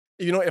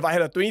if I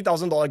had a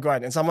 $20,000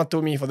 grant and someone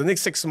told me for the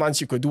next 6 months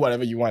you could do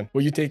whatever you want,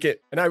 will you take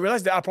it? And I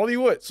realized that I probably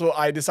would. So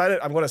I decided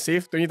I'm going to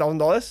save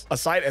 $20,000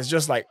 aside as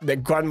just like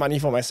that grant money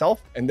for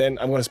myself. And then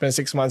I'm going to spend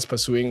 6 months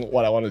pursuing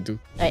what I want to do.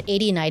 At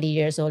 80, 90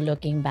 years old,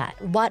 looking back,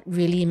 what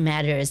really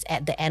matters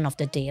at the end of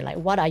the day? Like,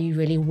 what are you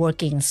really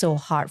working so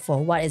hard for?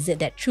 What is it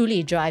that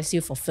truly drives you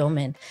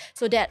fulfillment?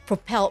 So that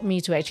propelled me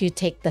to actually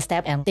take the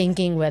step and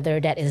thinking whether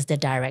that is the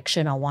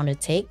direction I want to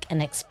take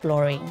and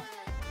exploring.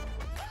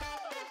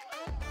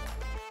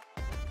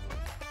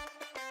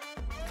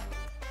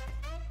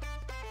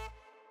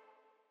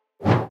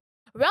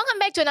 Welcome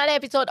back to another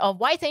episode of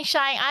Wise and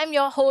Shine. I'm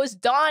your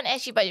host, Dawn,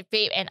 Ashley by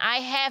Babe, and I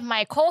have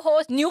my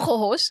new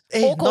co-host,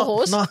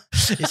 co-host. I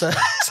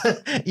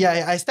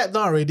stepped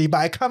down already, but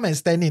I come and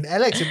stand in.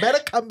 Alex, you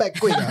better come back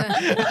quick.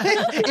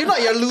 If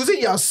not, you're losing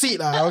your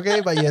seat.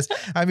 Okay, but yes,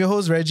 I'm your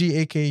host, Reggie,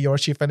 aka your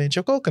Chief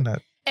Financial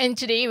Coconut. And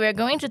today we're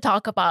going to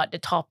talk about the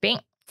topic,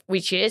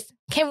 which is,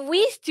 can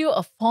we still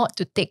afford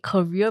to take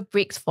career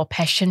breaks for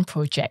passion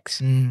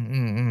projects?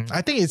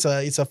 I think it's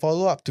a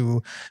follow-up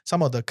to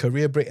some of the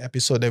career break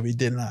episode that we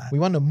did. We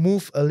want to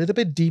move a little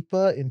bit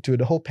deeper into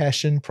the whole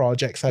passion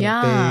project side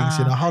of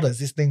things. How does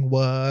this thing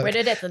work?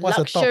 Whether that's a What's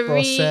luxury the thought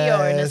process?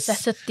 or a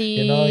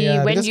necessity.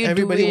 When because you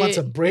everybody do wants a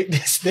it. break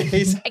these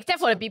days.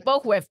 Except for the people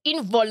who have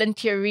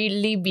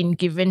involuntarily been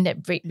given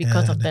that break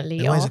because of the That one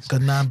layoff. is a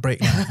kena break.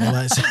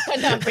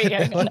 Kena break.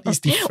 That one is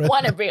different.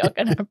 Want a break or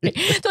kena break.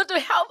 So to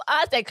help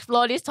us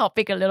explore this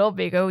topic a little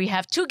bigger, we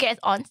have two guests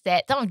on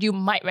set. Some of you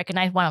might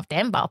recognize one of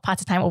them, but I'll pass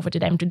the time over to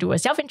them to do a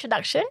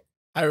self-introduction.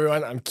 Hi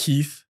everyone, I'm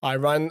Keith. I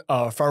run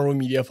a Front Row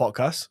Media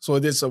podcast. So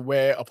this is a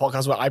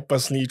podcast where I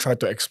personally try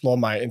to explore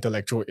my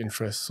intellectual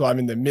interests. So I'm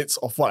in the midst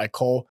of what I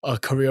call a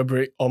career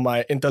break or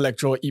my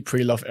intellectual eat,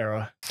 pray, love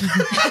era.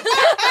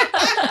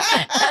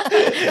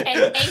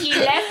 and he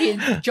left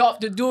his job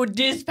to do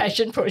this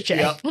passion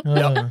project.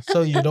 Yep.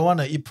 So you don't want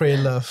to eat, pray,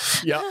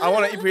 love. Yeah, I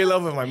want to eat, pray,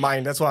 love with my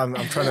mind. That's what I'm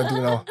trying to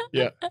do now.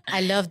 Yeah.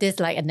 I love this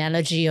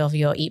analogy of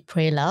your Eat,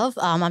 Pray, Love.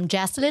 I'm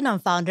Jaslyn. I'm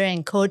founder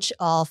and coach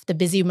of the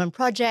Busy Woman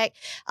Project.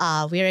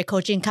 We're a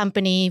coaching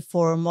company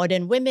for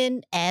modern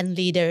women and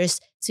leaders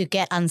to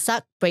get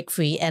unstuck, break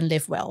free, and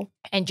live well.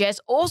 And Jess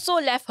also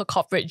left her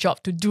corporate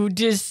job to do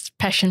this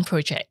passion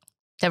project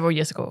several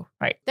years ago,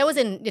 right? That was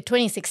in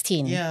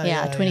 2016.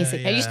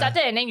 2016. And you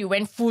started and then you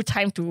went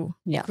full-time to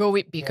grow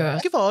it bigger.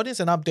 Give our audience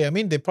an update. I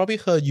mean, they probably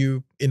heard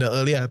you in the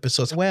earlier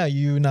episodes. Where are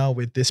you now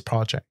with this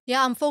project?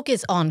 Yeah, I'm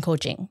focused on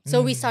coaching.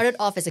 So we started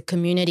off as a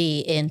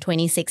community in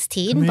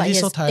 2016, but Community's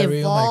it's so tiring,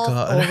 evolved oh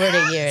my God. over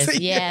the years.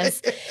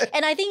 Yes.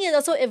 And I think it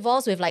also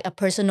evolves with a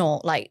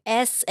personal,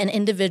 as an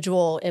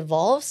individual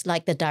evolves,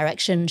 the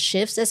direction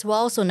shifts as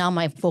well. So now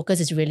my focus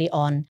is really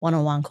on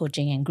one-on-one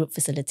coaching and group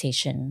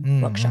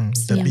facilitation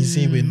workshops. The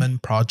Busy Women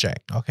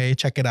Project. Okay,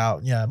 check it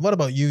out. Yeah. What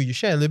about you? You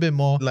share a little bit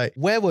more.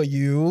 Where were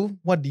you?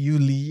 What did you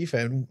leave?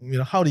 And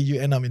how did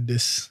you end up in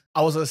this?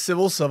 I was a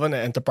civil servant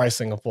at Enterprise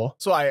Singapore.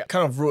 So I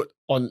kind of wrote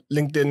on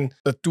LinkedIn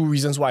the two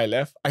reasons why I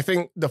left. I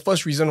think the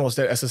first reason was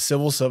that as a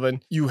civil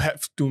servant, you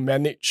have to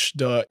manage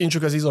the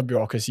intricacies of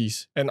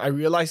bureaucracies. And I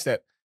realized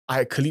that I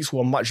had colleagues who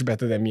were much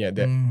better than me at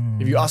that.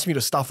 If you ask me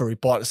to staff a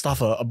report,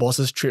 staff a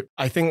boss's trip,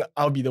 I think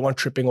I'll be the one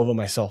tripping over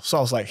myself. So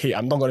I was like, hey,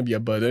 I'm not going to be a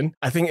burden.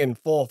 I think in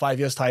 4 or 5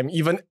 years' time,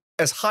 even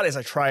as hard as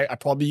I try, I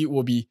probably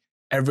will be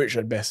average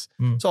at best.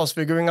 So I was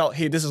figuring out,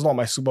 hey, this is not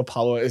my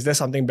superpower. Is there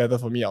something better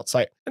for me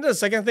outside? And then the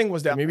second thing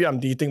was that maybe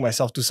I'm dating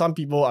myself. To some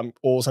people, I'm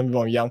old, some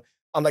people I'm young.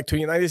 I'm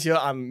 29 this year,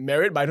 I'm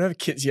married, but I don't have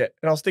kids yet.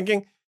 And I was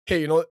thinking,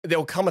 hey, there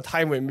will come a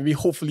time when maybe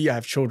hopefully I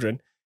have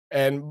children.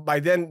 And by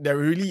then, there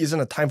really isn't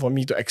a time for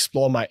me to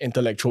explore my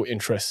intellectual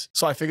interests.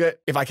 So I figured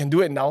if I can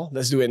do it now,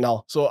 let's do it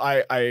now. So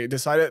I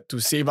decided to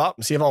save up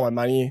my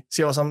money,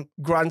 save up some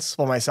grants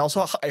for myself.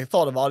 So I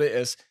thought about it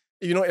as,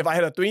 if I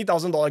had a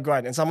 $20,000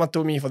 grant and someone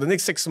told me for the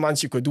next 6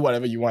 months you could do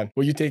whatever you want,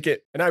 will you take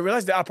it? And I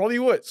realized that I probably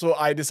would. So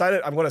I decided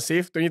I'm going to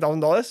save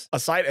 $20,000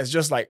 aside as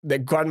just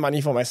that grant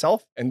money for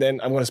myself. And then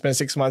I'm going to spend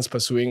 6 months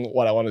pursuing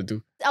what I want to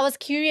do. I was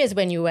curious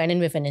when you went in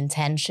with an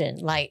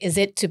intention. Is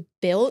it to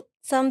build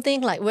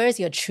something? Where is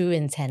your true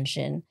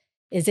intention?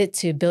 Is it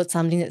to build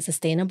something that's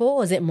sustainable,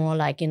 or is it more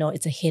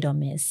it's a hit or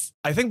miss?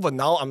 I think for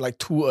now, I'm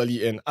too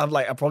early in.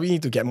 I probably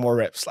need to get more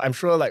reps. I'm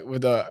sure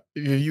with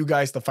you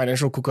guys, the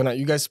Financial Coconut,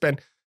 you guys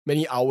spend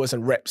many hours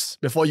and reps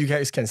before you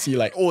guys can see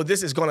oh,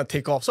 this is going to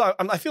take off. So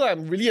I feel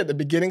I'm really at the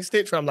beginning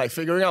stage where I'm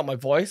figuring out my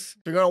voice,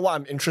 figuring out what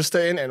I'm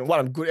interested in and what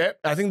I'm good at.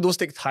 I think those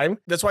take time.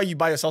 That's why you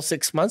buy yourself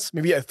 6 months,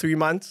 maybe at 3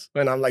 months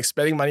when I'm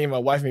spending money and my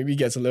wife maybe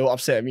gets a little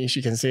upset at me.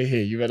 She can say,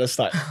 hey, you better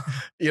start,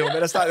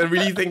 better start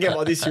really thinking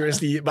about this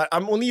seriously. But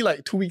I'm only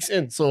 2 weeks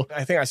in. So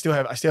I think I still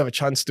have a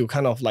chance to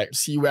kind of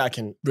see where I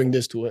can bring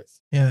this towards.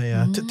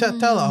 Yeah.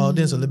 Tell our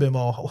audience a little bit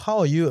more. How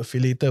are you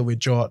affiliated with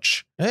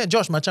George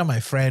George macam my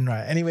friend,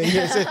 right? Anyway,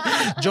 yes.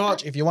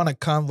 George, if you want to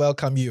come,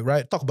 welcome you,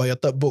 right? Talk about your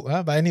third book,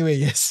 huh? But anyway,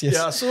 yes.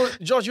 Yeah, so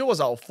George Yeo was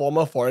our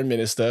former foreign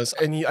minister,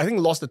 and he, I think,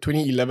 lost the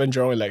 2011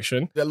 general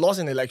election. The loss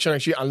in the election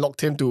actually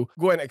unlocked him to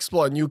go and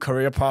explore a new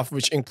career path,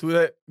 which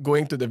included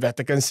going to the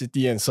Vatican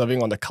City and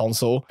serving on the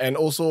council, and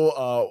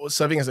also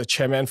serving as a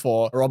chairman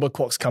for Robert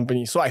Koch's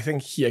company. So I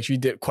think he actually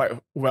did quite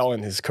well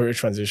in his career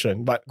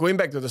transition. But going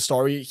back to the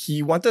story,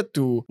 he wanted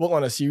to work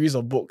on a series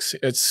of books.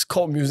 It's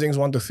called Musings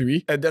 1 to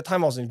 3. At that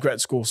time, I was in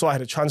grad school, so I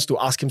had a chance to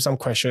ask him some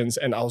questions,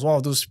 and I was one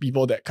of those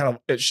people that kind of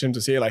edged him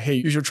to say like, hey,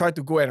 you should try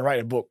to go and write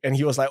a book. And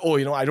he was like, oh,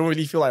 I don't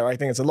really feel like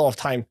writing. It's a lot of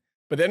time.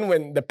 But then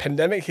when the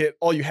pandemic hit,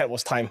 all you had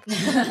was time.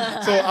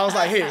 So I was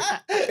like, hey,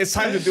 it's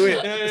time to do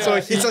it. So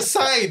it's a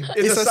sign.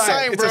 It's a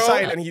sign, bro. It's a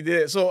sign, and he did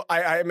it. So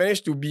I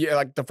managed to be at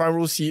like the front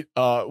row seat,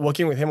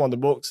 working with him on the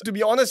books. To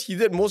be honest, he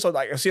did most of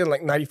like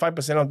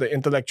 95% of the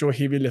intellectual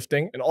heavy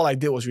lifting, and all I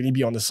did was really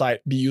be on the side,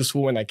 be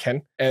useful when I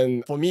can.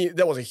 And for me,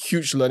 that was a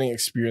huge learning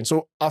experience.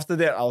 So after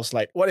that, I was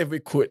like, what if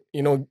we could,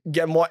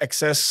 get more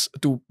access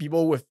to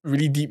people with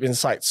really deep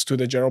insights to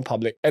the general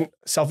public? And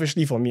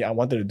selfishly for me, I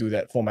wanted to do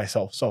that for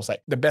myself. So I was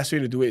like, the best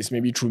way to do it is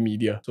maybe through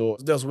media. So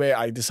that's where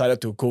I decided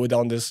to go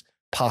down this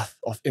path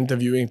of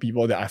interviewing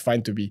people that I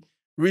find to be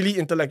really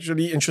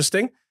intellectually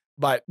interesting,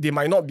 but they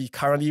might not be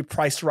currently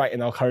priced right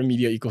in our current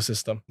media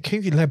ecosystem.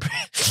 Can you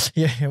elaborate?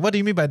 Yeah. What do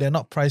you mean by they're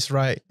not priced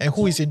right? And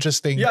who is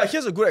interesting? Yeah,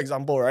 here's a good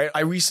example, right?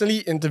 I recently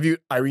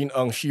interviewed Irene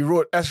Ng. She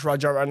wrote S.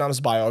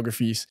 Rajaratnam's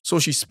biographies. So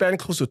she spent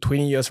close to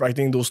 20 years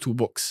writing those two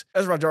books.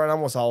 S.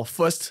 Rajaratnam was our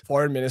first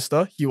foreign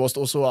minister. He was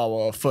also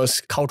our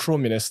first cultural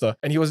minister.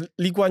 And he was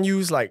Lee Kuan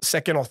Yew's like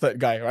second or third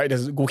guy, right?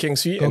 There's Goh Keng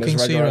Swee and there's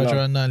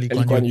Rajaratnam,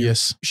 Lee Kuan Yew.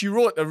 Yes. She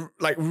wrote a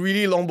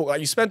really long book. Like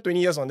you spent 20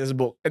 years on this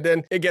book. And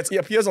then it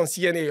appears on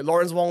CNA.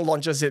 Lawrence Wong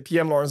launches it.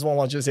 PM Lawrence Wong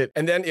launches it.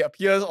 And then it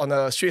appears on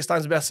a Straits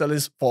Times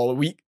bestsellers for a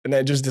week. And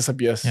then it just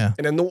disappears. Yeah.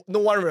 And then no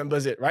one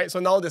remembers it, right?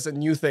 So now there's a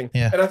new thing.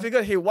 Yeah. And I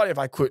figured, hey, what if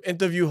I could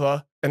interview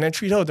her and then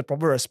treat her with the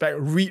proper respect,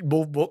 read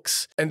both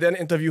books, and then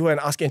interview her and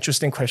ask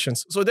interesting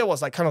questions? So that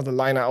was like kind of the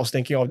line I was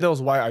thinking of. That was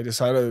why I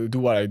decided to do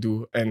what I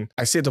do. And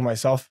I said to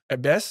myself,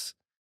 at best,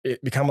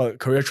 it become a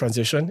career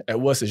transition. At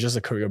worst, it's just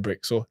a career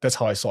break. So that's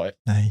how I saw it.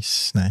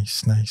 Nice.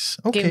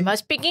 Okay, but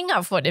speaking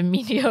up for the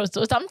media,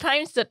 so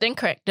sometimes certain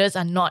characters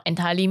are not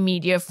entirely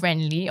media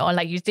friendly, or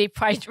like you say,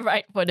 priced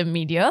right for the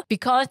media,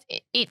 because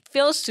it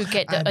fails to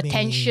get the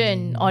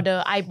attention or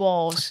the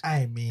eyeballs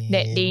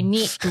that they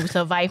need to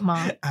survive,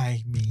 ma. So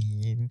I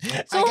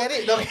get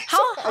it. Okay.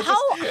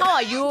 How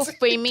are you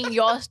framing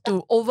yours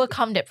to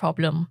overcome that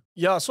problem?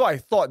 Yeah, so I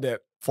thought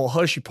that for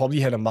her, she probably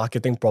had a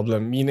marketing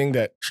problem, meaning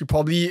that she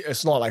probably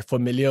is not like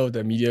familiar with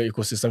the media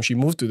ecosystem. She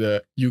moved to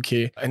the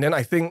UK. And then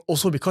I think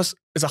also because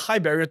it's a high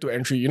barrier to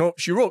entry,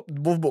 she wrote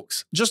both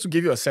books. Just to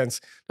give you a sense,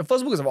 the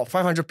first book is about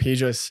 500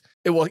 pages.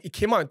 It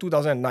came out in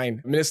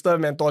 2009. Minister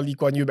mentor Lee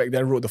Kuan Yew back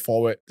then wrote the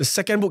foreword. The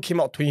second book came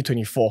out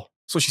 2024.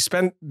 So she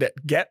spent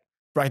that gap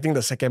writing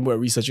the second book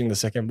and researching the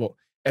second book.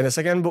 And the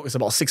second book is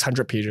about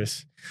 600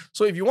 pages.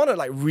 So if you want to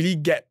like really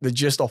get the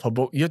gist of her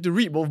book, you have to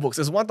read both books.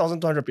 It's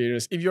 1,200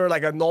 pages. If you're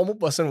like a normal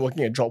person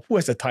working a job, who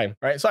has the time,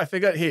 right? So I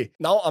figured, hey,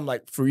 now I'm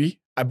like free.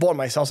 I bought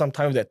myself some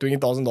time with that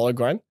 $20,000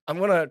 grant. I'm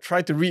going to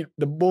try to read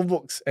both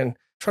books and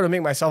try to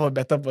make myself a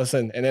better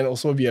person and then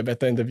also be a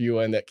better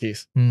interviewer in that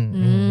case.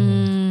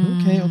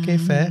 Okay,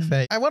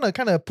 fair. I want to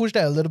kind of push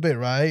that a little bit,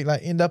 right?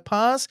 Like in the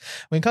past,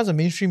 when it comes to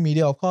mainstream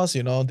media, of course,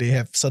 they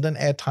have certain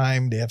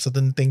airtime, they have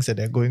certain things that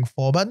they're going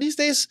for. But these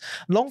days,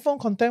 long form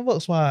content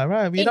works,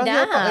 right? We don't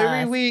hear talk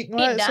every week,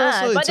 right? It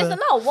does. But there's a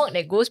lot of work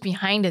that goes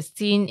behind the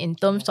scene in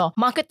terms of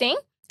marketing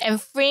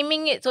and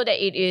framing it so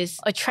that it is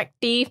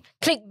attractive,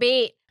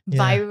 clickbait,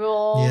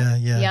 viral.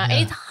 Yeah.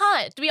 And it's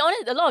hard. To be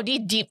honest, a lot of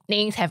these deep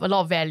things have a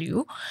lot of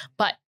value,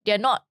 but they're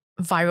not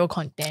viral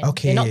content.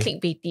 Okay. They're not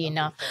clickbaity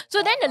enough.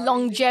 So then the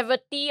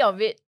longevity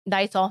of it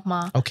dies off,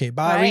 ma. Okay,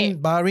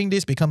 barring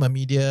this become a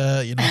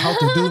media, how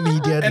to do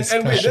media discussion.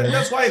 And wait,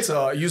 that's why it's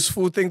a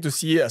useful thing to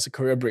see it as a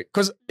career break.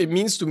 Because it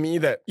means to me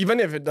that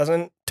even if it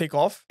doesn't take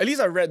off, at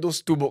least I read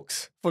those two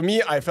books. For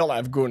me, I felt like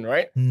I've grown,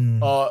 right?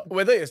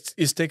 Whether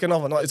it's taken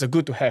off or not, it's a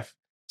good to have.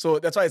 So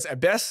that's why it's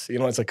at best,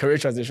 it's a career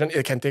transition.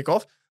 It can take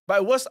off. But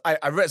at worst,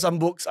 I read some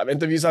books, I've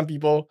interviewed some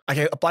people, I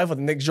can apply for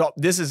the next job.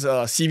 This is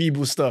a CV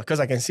booster because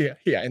I can say,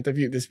 hey, I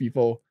interviewed these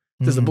people.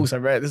 This is the books I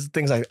read. This is the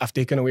things I've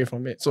taken away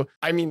from it. So,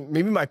 I mean,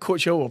 maybe my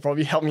coach here will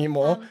probably help me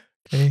more.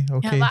 Okay.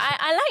 Yeah, but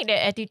I like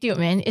that attitude,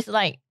 man. It's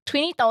like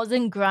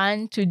 20,000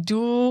 grant to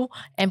do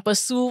and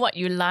pursue what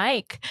you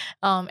like.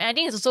 And I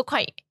think it's also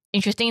quite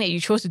interesting that you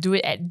chose to do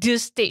it at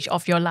this stage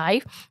of your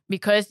life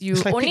because you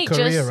it's like only pick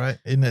career, right?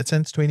 In that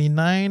sense,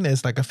 29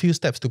 is like a few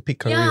steps to pick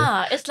career.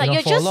 Yeah, it's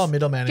like for a lot of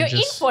middle managers.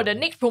 You're in for the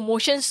next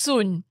promotion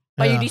soon.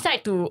 But you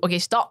decide to,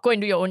 stop, go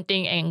and do your own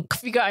thing and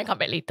figure out and come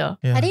back later.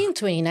 Yeah. I think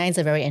 29 is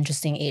a very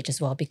interesting age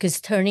as well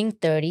because turning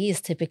 30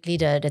 is typically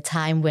the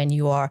time when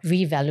you are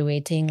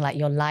reevaluating like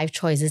your life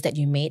choices that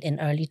you made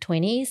in early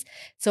 20s.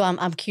 So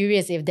I'm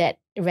curious if that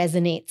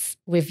resonates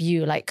with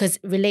you, like, because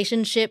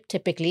relationship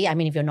typically, I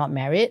mean, if you're not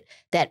married,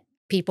 that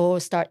people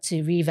start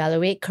to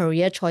reevaluate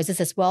career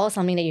choices as well,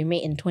 something that you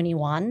made in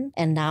 21.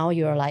 And now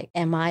you're like,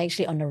 am I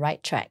actually on the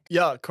right track?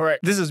 Yeah,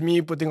 correct. This is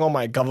me putting on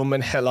my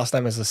government hat last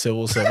time as a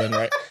civil servant,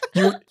 right?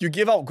 You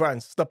give out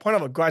grants. The point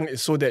of a grant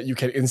is so that you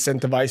can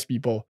incentivize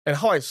people. And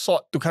how I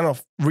sought to kind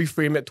of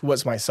reframe it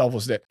towards myself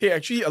was that, hey,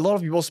 actually, a lot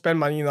of people spend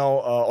money now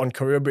on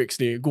career breaks.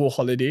 They go on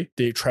holiday,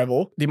 they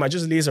travel. They might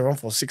just laze around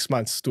for 6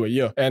 months to a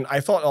year. And I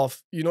thought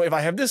of, if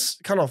I have this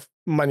kind of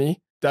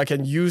money that I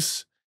can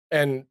use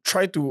and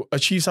try to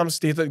achieve some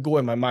stated goal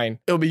in my mind,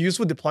 it'll be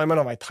useful deployment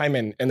of my time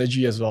and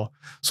energy as well.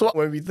 So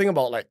when we think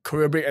about like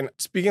career break and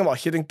speaking about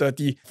hitting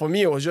 30, for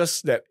me, it was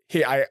just that,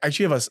 hey, I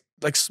actually have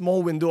a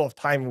small window of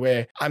time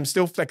where I'm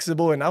still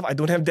flexible enough. I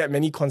don't have that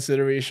many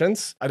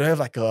considerations. I don't have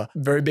like a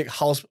very big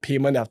house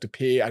payment I have to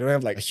pay. I don't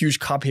have like huge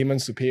car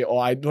payments to pay,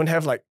 or I don't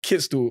have like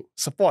kids to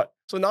support.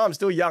 So now I'm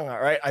still young,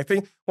 right? I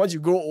think once you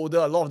grow older,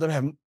 a lot of them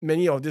have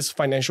many of these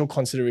financial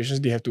considerations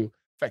they have to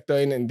factor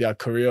in their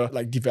career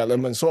like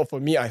development. So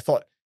for me, I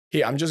thought,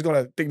 hey, I'm just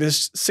going to take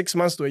this 6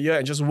 months to a year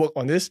and just work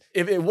on this.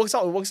 If it works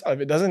out, it works out. If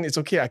it doesn't, it's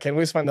okay. I can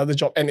always find another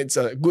job. And it's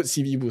a good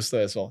CV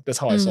booster as well. That's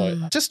how I saw it.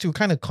 Just to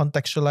kind of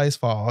contextualize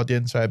for our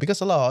audience, right? Because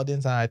a lot of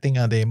audience, I think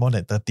they're more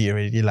than 30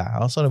 already.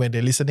 Also, when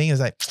they're listening, it's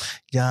like,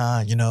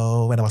 yeah,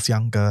 when I was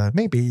younger,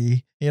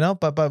 maybe,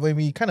 but when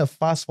we kind of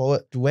fast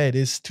forward to where it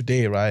is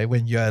today, right?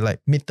 When you're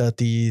like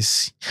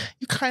mid-30s,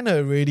 you kind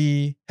of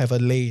already have a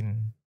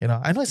lane.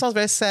 I know it sounds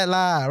very sad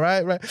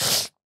right?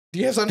 Do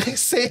you have something to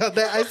say on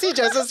that? I see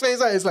Jaslyn's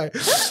face, right? It's like...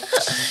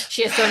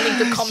 She has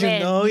something to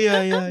comment.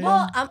 Yeah.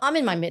 Well, I'm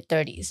in my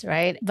mid-30s,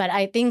 right? But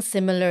I think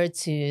similar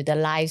to the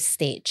life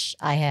stage,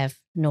 I have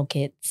no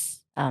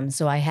kids.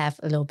 So I have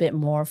a little bit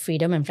more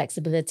freedom and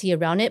flexibility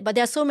around it. But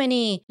there are so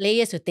many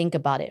layers to think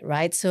about it,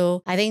 right?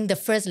 So I think the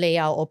first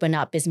layer I'll open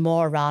up is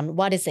more around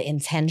what is the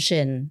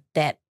intention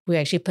that we're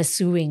actually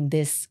pursuing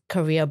this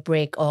career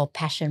break or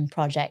passion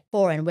project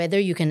for, and whether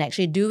you can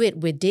actually do it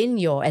within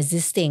your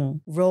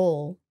existing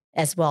role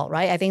as well,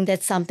 right? I think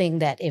that's something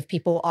that if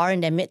people are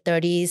in their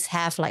mid-30s,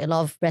 have like a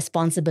lot of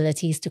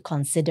responsibilities to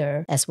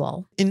consider as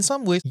well. In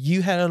some ways,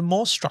 you had a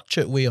more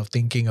structured way of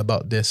thinking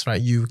about this,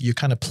 right? You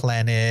kind of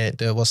plan it.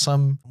 There was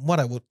some, what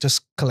I would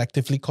just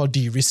collectively call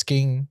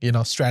de-risking,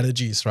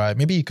 strategies, right?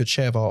 Maybe you could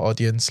share with our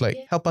audience,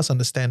 help us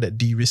understand that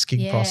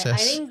de-risking process. I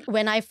think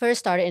when I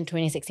first started in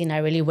 2016, I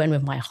really went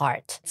with my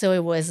heart. So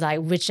it was like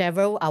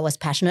whichever I was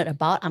passionate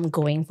about, I'm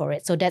going for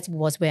it. So that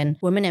was when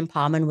women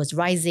empowerment was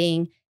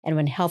rising, and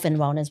when health and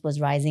wellness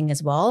was rising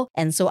as well.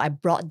 And so I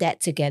brought that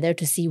together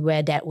to see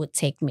where that would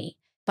take me.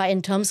 But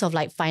in terms of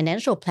like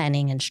financial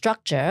planning and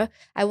structure,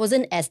 I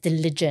wasn't as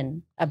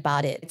diligent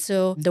about it.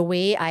 So the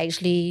way I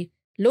actually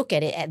look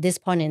at it at this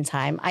point in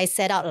time, I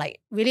set out like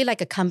really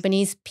like a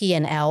company's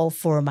P&L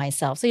for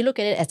myself. So you look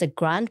at it as a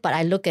grant, but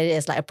I look at it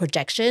as like a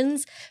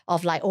projections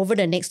of like over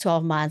the next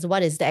 12 months,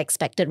 what is the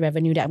expected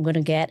revenue that I'm going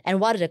to get and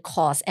what are the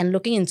costs, and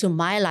looking into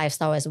my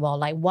lifestyle as well,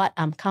 like what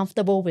I'm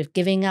comfortable with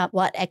giving up,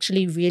 what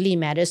actually really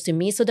matters to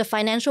me. So the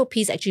financial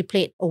piece actually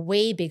played a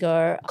way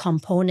bigger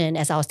component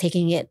as I was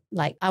taking it.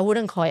 Like I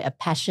wouldn't call it a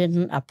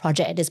passion, a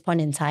project at this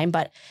point in time,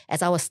 but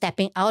as I was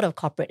stepping out of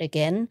corporate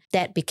again,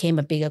 that became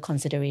a bigger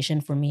consideration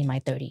for me in my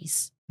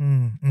 30s.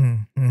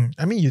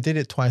 I mean, you did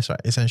it twice, right?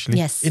 Essentially,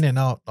 yes, in and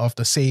out of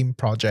the same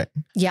project.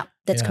 Yeah,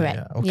 that's correct.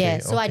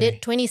 So I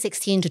did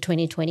 2016 to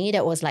 2020.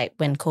 That was like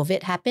when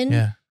COVID happened.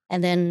 Yeah.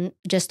 And then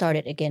just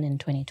started again in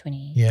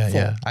 2020.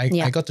 Yeah.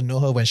 I got to know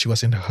her when she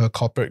was in her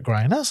corporate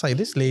grind. I was like,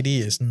 this lady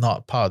is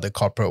not part of the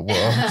corporate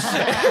world.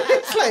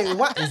 It's like,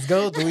 what is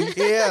girl doing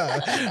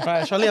here?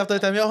 Right. Shortly after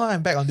telling me,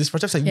 I'm back on this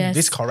project. Like, this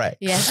is correct.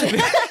 Yes.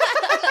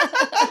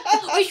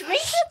 Which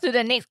brings us to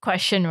the next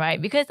question, right?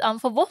 Because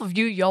for both of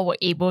you, y'all were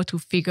able to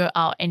figure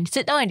out and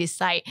sit down and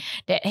decide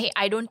that, hey,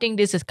 I don't think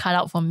this is cut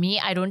out for me.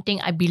 I don't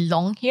think I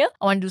belong here.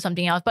 I want to do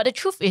something else. But the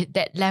truth is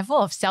that level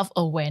of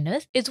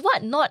self-awareness is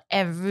what not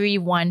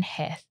everyone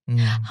has.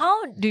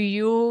 How do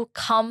you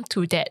come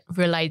to that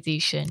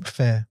realization?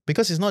 Fair.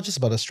 Because it's not just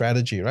about the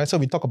strategy, right? So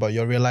we talk about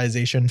your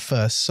realization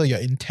first. So your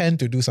intent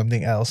to do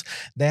something else.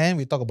 Then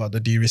we talk about the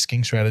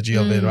de-risking strategy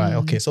of it, right?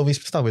 Okay, so we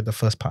start with the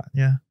first part.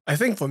 Yeah. I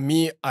think for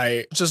me,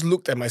 I just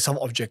looked at myself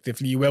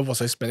objectively. Where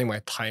was I spending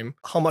my time?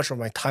 How much of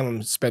my time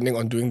I'm spending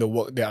on doing the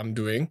work that I'm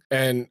doing?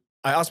 And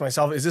I asked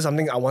myself, is this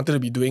something I wanted to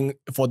be doing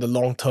for the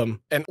long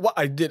term? And what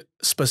I did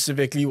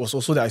specifically was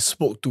also that I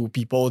spoke to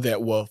people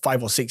that were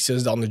 5 or 6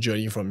 years down the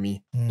journey from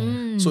me.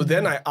 So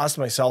then I asked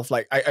myself,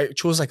 like, I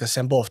chose like a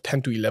sample of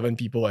 10 to 11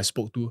 people I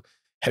spoke to,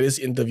 had these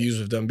interviews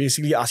with them,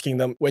 basically asking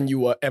them, when you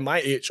were at my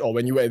age or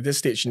when you were at this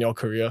stage in your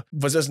career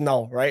versus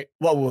now, right?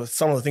 What were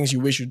some of the things you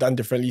wish you'd done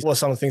differently? What were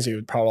some of the things that you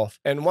were proud of?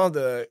 And one of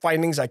the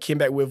findings I came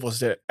back with was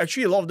that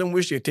actually a lot of them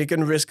wish they'd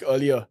taken risk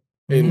earlier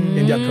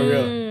in their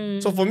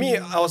career. So for me,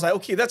 I was like,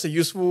 okay, that's a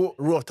useful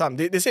rule of thumb.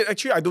 They said,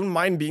 actually, I don't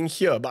mind being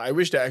here, but I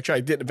wish that actually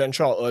I did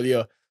venture out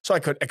earlier so I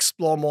could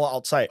explore more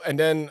outside. And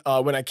then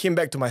when I came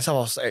back to myself, I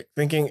was like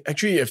thinking,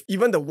 actually, if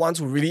even the ones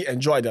who really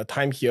enjoyed their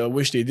time here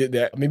wish they did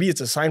that, maybe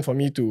it's a sign for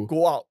me to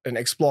go out and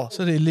explore.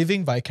 So they're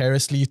living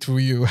vicariously through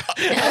you.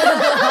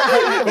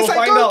 We'll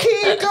find out.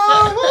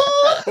 Go!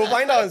 We'll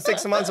find out in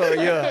 6 months or a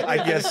year, I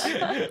guess.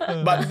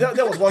 But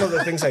that was one of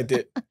the things I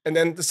did. And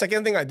then the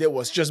second thing I did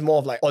was just more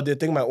of like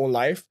auditing my own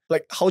life.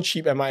 Like, how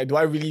cheap am I? Do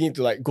I really need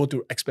to like go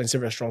to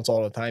expensive restaurants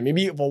all the time?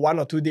 Maybe for 1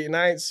 or 2 date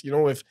nights,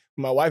 with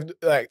my wife,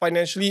 like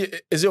financially,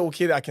 is it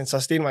okay that I can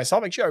sustain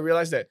myself? Actually, I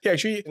realized that, hey,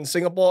 actually in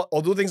Singapore,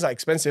 although things are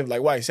expensive,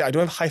 like what I said, I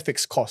don't have high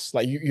fixed costs.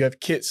 Like you have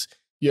kids,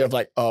 you have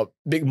like a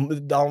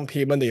big down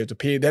payment that you have to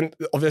pay. Then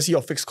obviously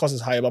your fixed cost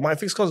is higher, but my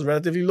fixed cost is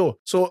relatively low.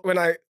 So when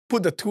I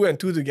put the 2 and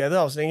 2 together,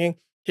 I was thinking,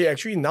 hey,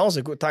 actually now's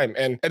a good time.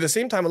 And at the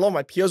same time, a lot of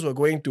my peers were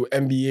going to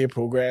MBA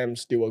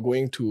programs. They were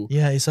going to...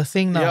 Yeah, it's a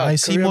thing now. I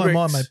see more and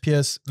more of my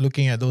peers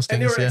looking at those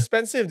things. And they were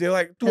expensive. They're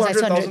like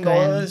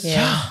 $200,000.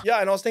 Yeah,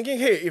 and I was thinking,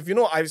 hey, if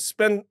I've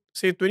spent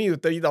say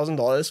 $20,000 to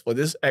 $30,000 for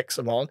this X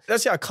amount.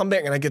 Let's say I come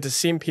back and I get the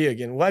same pay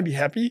again. Will I be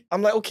happy?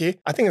 I'm like, okay,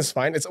 I think it's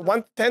fine. It's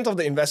 1/10 of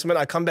the investment.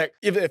 I come back.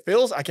 If it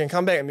fails, I can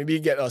come back and maybe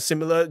get a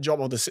similar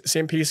job of the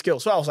same pay scale.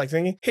 So I was like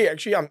thinking, hey,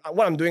 actually,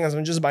 what I'm doing is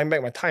I'm just buying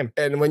back my time.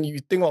 And when you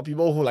think about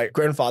people who like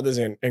grandfathers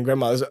and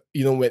grandmothers,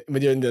 when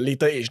they're in the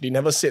later age, they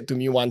never said to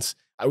me once,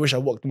 I wish I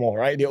worked more,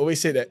 right? They always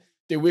say that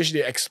they wish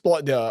they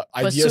explored their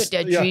ideas.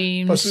 Pursue their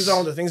dreams. Pursue some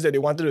of the things that they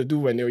wanted to do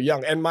when they were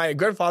young. And my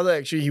grandfather,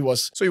 actually, he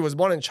was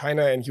born in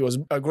China, and he was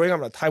growing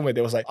up at a time where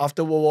there was like,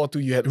 after World War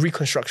II, you had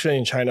Reconstruction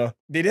in China.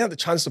 They didn't have the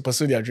chance to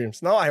pursue their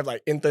dreams. Now I have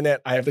like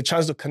internet, I have the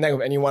chance to connect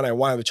with anyone I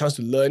want, I have the chance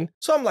to learn.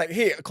 So I'm like,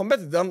 hey, compared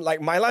to them, like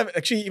my life,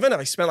 actually, even if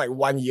I spend like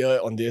 1 year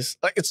on this,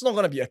 like it's not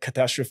going to be a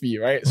catastrophe,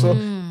 right? So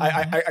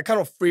I kind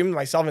of framed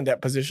myself in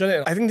that position.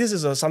 And I think this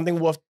is something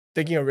worth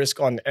taking a risk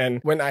on.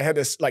 And when I had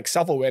this like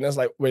self-awareness,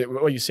 like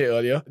what you said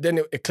earlier, then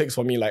it clicks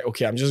for me like,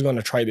 okay, I'm just going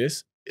to try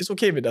this. It's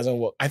okay if it doesn't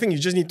work. I think you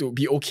just need to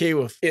be okay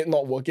with it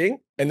not working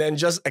and then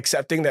just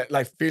accepting that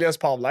like failure is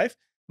part of life.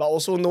 But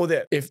also know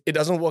that if it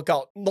doesn't work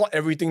out, not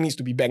everything needs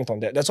to be banked on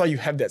that. That's why you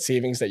have that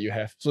savings that you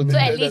have. So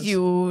at least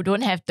you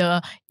don't have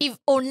the, if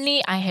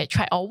only I had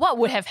tried, or what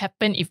would have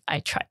happened if I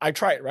tried. I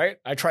tried, right?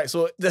 I tried.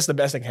 So that's the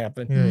best that can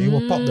happen. Yeah, you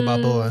will pop the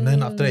bubble, and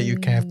then after that you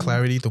can have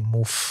clarity to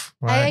move.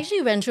 Right? I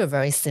actually went through a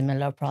very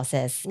similar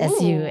process as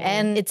you.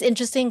 And it's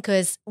interesting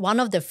because one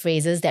of the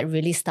phrases that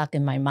really stuck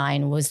in my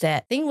mind was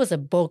that, I think it was a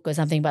book or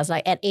something, but it's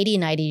like at 80,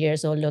 90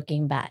 years old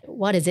looking back,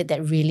 what is it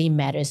that really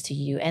matters to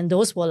you? And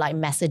those were like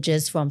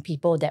messages from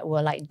people that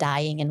were like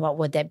dying and what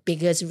were their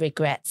biggest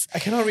regrets. I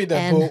cannot read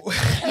that book.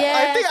 Yeah.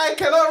 I think I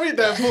cannot read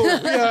that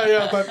book.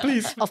 Yeah, but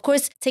please. Of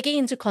course, taking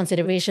into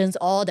considerations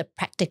all the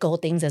practical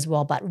things as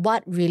well, but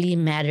what really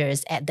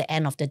matters at the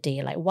end of the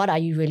day? Like, what are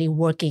you really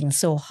working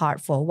so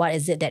hard for? What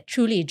is it that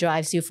truly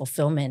drives you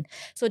fulfillment?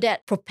 So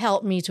that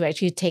propelled me to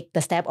actually take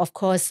the step, of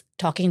course,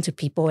 talking to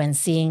people and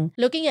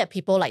looking at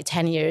people like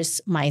 10 years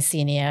my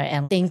senior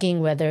and thinking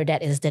whether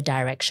that is the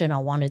direction I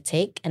want to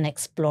take and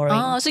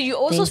exploring. So you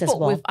also spoke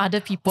with other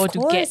people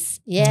to get...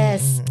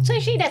 Yes. So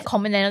actually that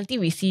commonality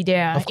we see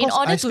there, of course,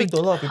 I speak to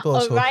a lot of people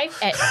arrive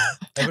at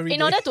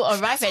in order to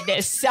arrive at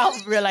that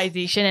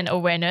self-realization and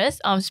awareness,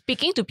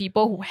 speaking to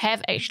people who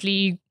have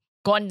actually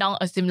gone down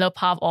a similar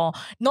path or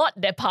not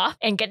that path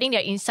and getting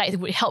their insights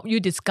would help you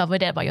discover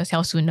that about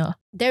yourself sooner.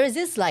 There is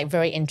this like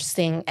very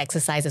interesting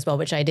exercise as well,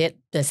 which I did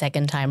the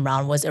second time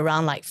round, was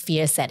around like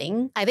fear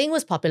setting. I think it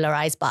was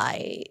popularized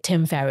by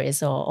Tim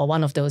Ferriss or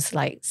one of those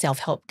like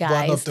self-help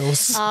guys. One of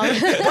those.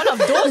 One of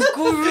those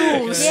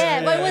gurus.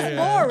 Yeah, but it was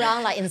more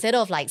around like, instead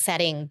of like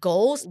setting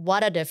goals,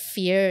 what are the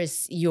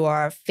fears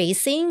you're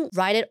facing?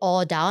 Write it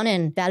all down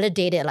and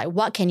validate it. Like,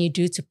 what can you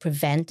do to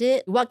prevent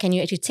it? What can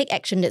you actually take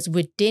action that's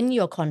within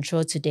your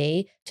control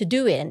today to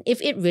do it? And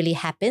if it really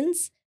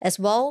happens as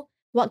well,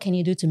 what can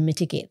you do to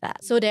mitigate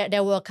that? So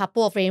there were a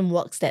couple of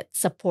frameworks that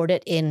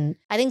supported in,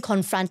 I think,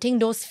 confronting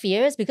those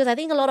fears, because I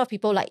think a lot of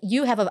people like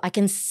you I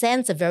can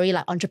sense a very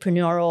like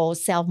entrepreneurial,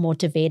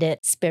 self-motivated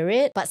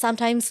spirit, but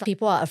sometimes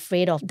people are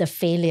afraid of the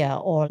failure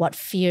or what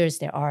fears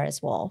there are as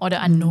well. Or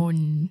the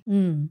unknown.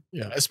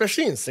 Yeah,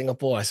 especially in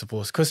Singapore, I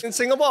suppose. Because in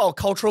Singapore, our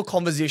cultural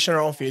conversation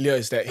around failure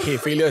is that, hey,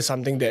 failure is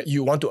something that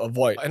you want to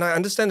avoid. And I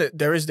understand that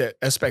there is that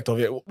aspect of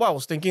it. What I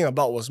was thinking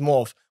about was more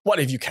of, what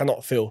if you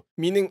cannot fail?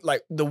 Meaning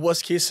like the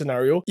worst case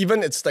scenario,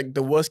 even it's like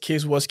the worst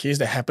case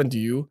that happened to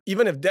you,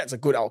 even if that's a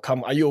good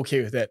outcome, are you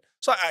okay with that?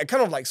 So I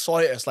kind of like saw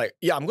it as like,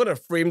 yeah, I'm going to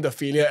frame the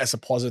failure as a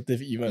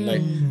positive even.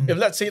 Like if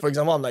let's say, for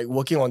example, I'm like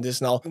working on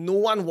this now, no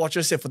one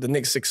watches it for the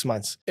next 6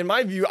 months. In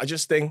my view, I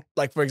just think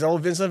like, for example,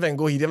 Vincent van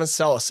Gogh, he didn't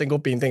sell a single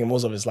painting in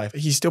most of his life.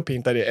 He still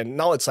painted it and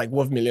now it's like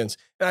worth millions.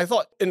 And I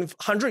thought in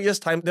 100 years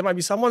time, there might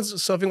be someone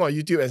surfing on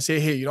YouTube and say,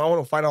 hey, I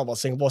want to find out about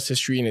Singapore's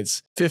history in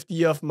its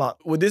 50th mark.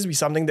 Would this be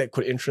something that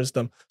could interest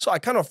them? So I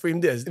kind of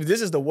framed it as, if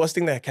this is the worst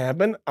thing that can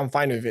happen, I'm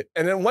fine with it.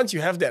 And then once you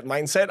have that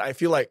mindset, I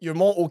feel like you're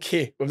more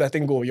okay with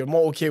letting go. You're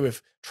more okay with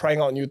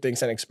trying out new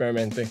things and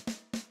experimenting.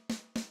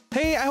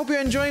 Hey, I hope you're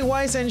enjoying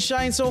Wise and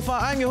Shine so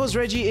far. I'm your host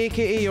Reggie,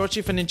 aka your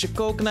Chief Financial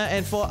Coconut,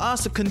 and for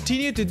us to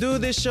continue to do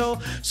this show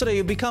so that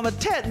you become a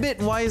tad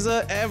bit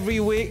wiser every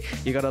week,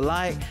 you gotta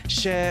like,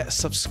 share,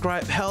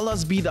 subscribe, help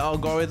us beat the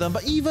algorithm,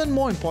 but even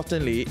more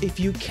importantly, if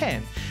you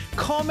can,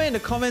 comment in the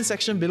comment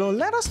section below,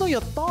 let us know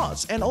your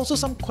thoughts and also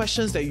some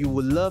questions that you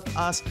would love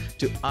us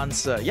to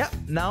answer. Yep,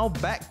 now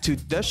back to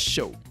the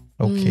show.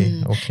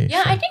 Okay.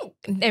 Yeah, fine. I think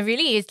there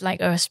really is like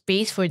a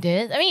space for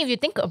this. I mean, if you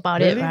think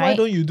about Really? it, Why right?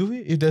 don't you do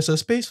it if there's a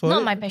space for it?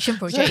 Not my passion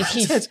project. It's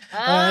his.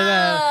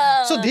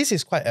 So this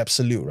is quite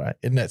absolute, right?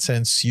 In that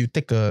sense, you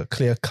take a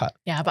clear cut.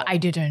 Yeah, but I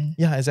didn't.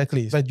 Yeah,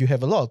 exactly. But you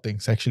have a lot of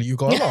things actually. You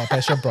got a lot of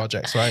passion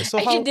projects, right? So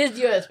Actually, this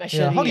year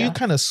especially. how do you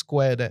kind of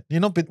square that?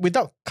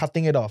 Without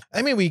cutting it off.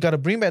 I mean, we got to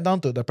bring back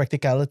down to the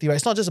practicality, right?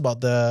 It's not just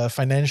about the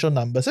financial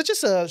numbers. It's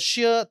just a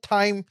sheer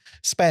time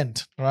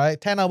spent, right?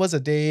 10 hours a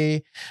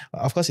day.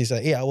 Of course, it's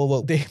an 8-hour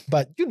work day,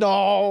 but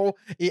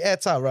it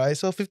adds up, right?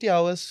 So 50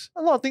 hours,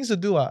 a lot of things to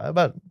do.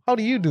 But how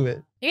do you do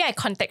it? Maybe I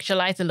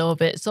contextualize a little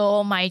bit.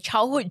 So my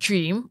childhood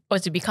dream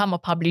was to become a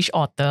published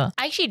author.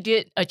 I actually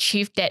did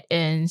achieve that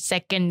in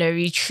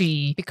secondary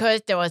 3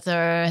 because there was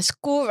a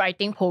school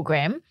writing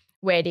program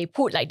where they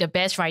put like the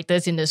best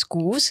writers in the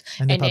schools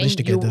And they publish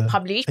then together. you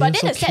publish. Oh, But you're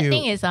then so the sad cute.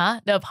 thing is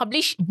the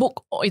published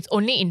book is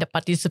only in the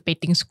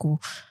participating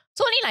school.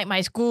 So only like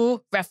my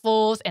school,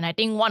 Raffles, and I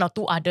think 1 or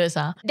 2 others.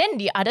 Then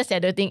the other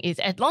sadder thing is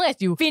as long as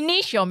you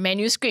finish your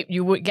manuscript,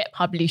 you would get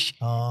published.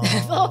 Oh.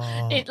 So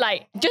it's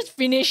like just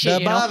finish The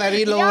it. bar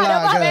very low Yeah, the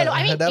lah, bar very girl. low.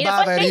 I mean, The in the bar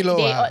first very place, low,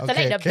 they ah. select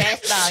Okay, the okay.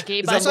 best lah. Okay,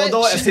 It's but a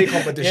model essay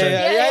competition.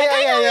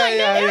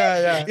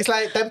 Yeah. It's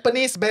like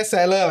Tampines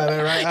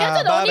bestseller, right? yeah,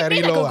 so the only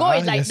place I could go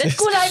is like the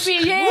school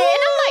library. Yeah.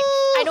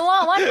 And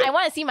I'm like, I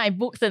want to see my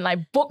books in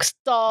like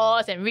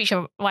bookstores and reach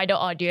a wider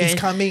audience.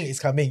 It's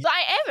coming. So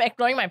I am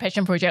exploring my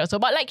passion project also.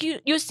 But like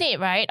you said,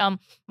 right?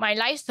 My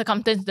life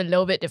circumstance is a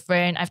little bit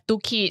different. I have 2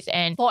 kids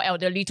and 4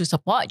 elderly to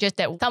support. Just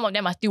that some of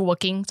them are still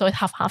working, so it's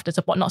half the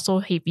support, not so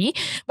heavy.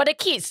 But the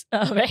kids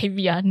very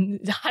heavy,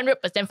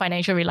 100%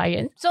 financial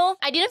reliance. So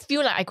I didn't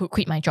feel like I could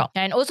quit my job.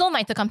 And also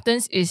my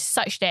circumstance is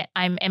such that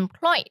I'm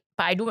employed,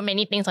 but I do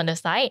many things on the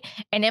side.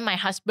 And then my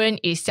husband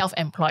is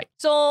self-employed.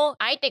 So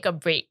I take a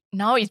break.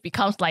 Now it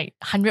becomes like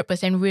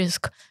 100%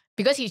 risk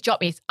because his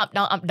job is up,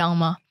 down,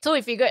 ma. So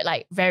we figured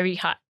like very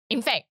hard.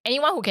 In fact,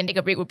 anyone who can take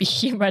a break would be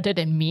him rather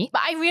than me.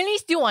 But I really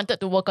still wanted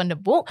to work on the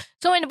book.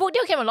 So when the book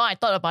deal came along, I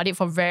thought about it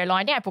for very long.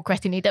 I think I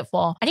procrastinated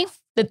for,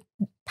 the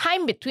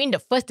time between the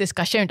first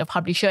discussion with the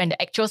publisher and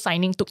the actual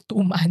signing took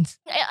 2 months.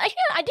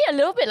 I did a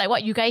little bit like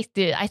what you guys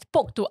did. I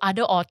spoke to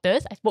other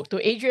authors. I spoke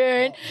to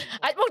Adrian.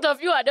 I spoke to a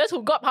few others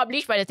who got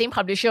published by the same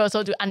publisher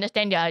also to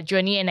understand their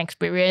journey and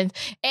experience.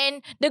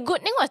 And the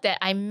good thing was that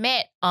I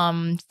met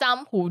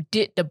some who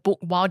did the book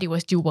while they were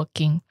still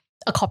working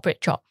a corporate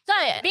job. So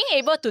being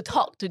able to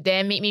talk to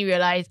them made me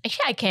realize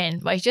actually I can,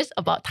 but it's just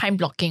about time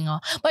blocking.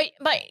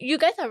 But you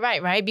guys are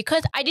right?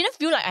 Because I didn't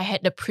feel like I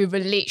had the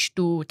privilege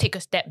to take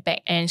a step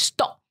back and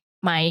stop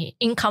my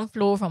income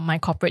flow from my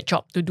corporate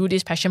job to do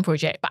this passion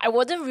project. But I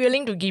wasn't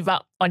willing to give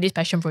up on this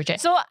passion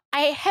project. So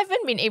I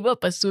haven't been able to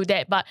pursue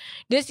that. But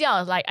this year I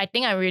was like, I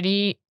think I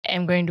really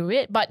am going to do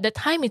it. But the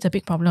time is a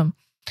big problem.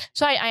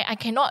 So I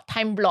cannot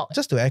time block.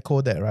 Just to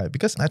echo that, right?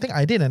 Because I think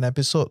I did an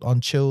episode on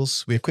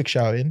chills with Quick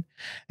Shout In.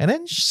 And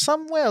then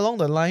somewhere along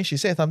the line, she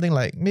said something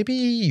like, maybe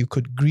you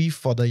could grieve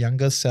for the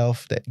younger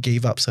self that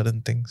gave up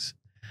certain things.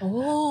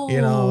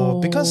 Oh.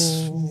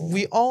 Because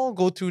we all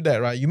go through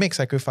that, right? You make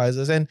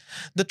sacrifices. And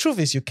the truth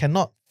is you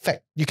cannot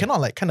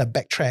like kind of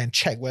backtrack and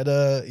check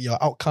whether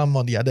your outcome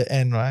on the other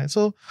end, right?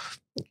 So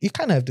you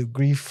kind of have to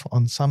grieve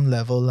on some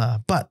level.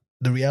 But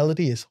the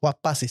reality is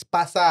what pass is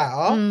pass.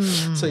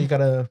 So you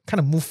gotta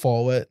kind of move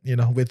forward,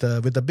 with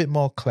a bit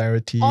more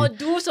clarity. Or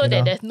do so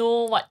that there's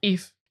no what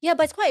if. Yeah,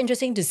 but it's quite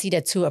interesting to see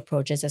the 2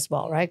 approaches as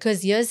well, right?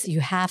 Because yes,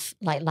 you have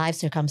like life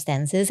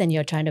circumstances and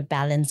you're trying to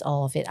balance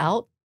all of it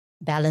out.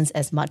 Balance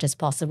as much as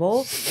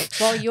possible.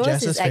 Well, yours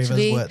Jess's is famous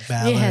actually word,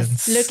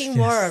 balance. looking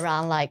more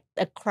around like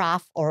a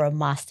craft or a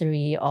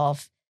mastery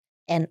of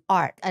an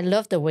art. I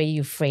love the way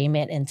you frame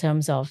it in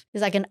terms of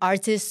it's like an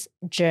artist's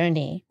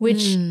journey,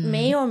 which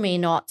may or may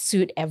not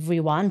suit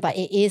everyone, but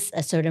it is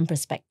a certain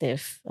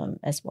perspective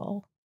as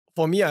well.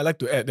 For me, I like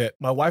to add that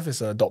my wife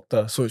is a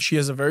doctor, so she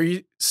has a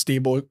very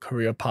stable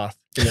career path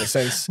in a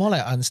sense. More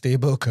like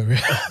unstable career.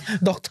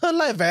 Doctor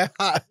life very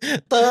hard.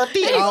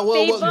 30-hour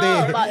work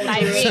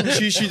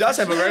day. She does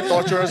have a very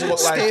torturous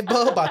work life.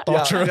 Stable but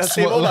torturous. Yeah,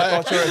 stable work but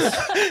life.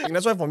 torturous. And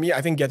that's why for me,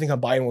 I think getting her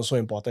buy-in was so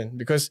important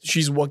because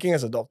she's working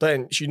as a doctor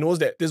and she knows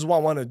that this is what I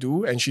want to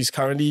do, and she's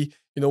currently,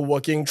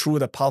 working through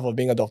the path of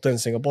being a doctor in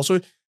Singapore. So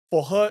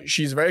for her,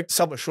 she's very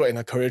self-assured in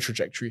her career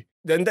trajectory.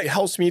 Then that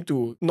helps me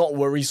to not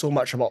worry so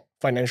much about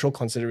financial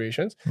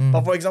considerations.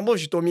 But for example,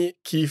 if she told me,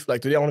 Keith,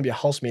 like today I want to be a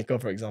housemaker,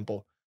 for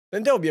example,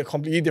 then that would be a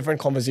completely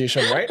different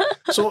conversation, right?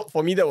 So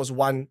for me, that was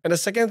one. And the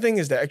second thing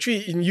is that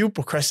actually in you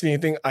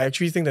procrastinating, I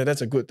actually think that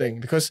that's a good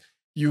thing because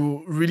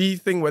you really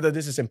think whether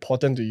this is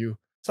important to you.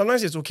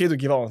 Sometimes it's okay to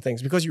give up on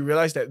things because you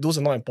realize that those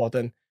are not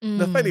important.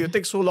 The fact that you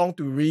take so long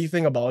to really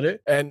think about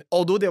it, and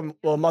although there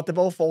were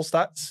multiple false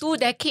starts, 2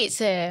 decades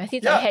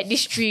since I had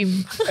this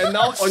dream. and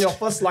now on your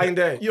first line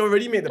there, you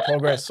already made the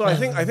progress. So I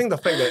think the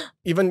fact that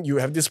even you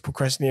have this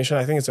procrastination,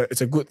 I think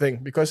it's a good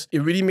thing because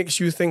it really makes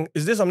you think,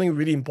 is this something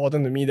really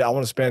important to me that I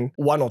want to spend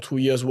 1 or 2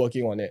 years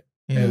working on it?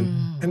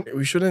 And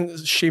we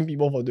shouldn't shame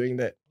people for doing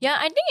that. Yeah,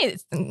 I think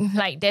it's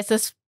like there's a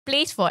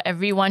place for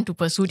everyone to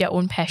pursue their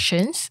own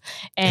passions,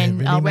 and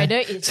really, man? whether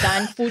it's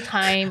done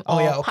full-time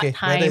or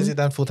part-time. Whether is it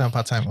done full-time,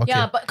 part-time? Okay.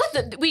 Yeah, but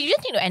because we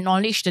just need to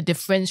acknowledge the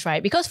difference,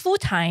 right? Because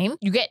full-time,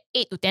 you get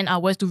 8 to 10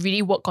 hours to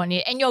really work on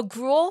it, and your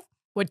growth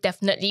would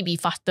definitely be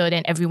faster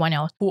than everyone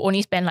else who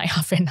only spend like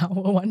half an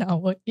hour, 1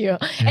 hour here.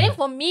 And then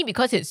for me,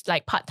 because it's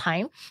like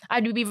part-time, I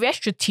would be very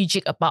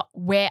strategic about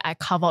where I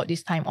carve out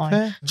this time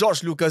on.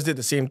 George Lucas did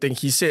the same thing.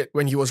 He said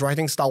when he was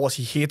writing Star Wars,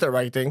 he hated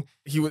writing.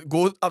 He would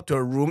go up to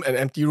a room, an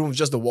empty room with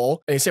just the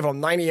wall, and he said from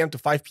 9 a.m. to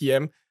 5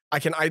 p.m., I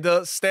can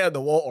either stare at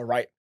the wall or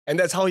write. And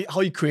that's how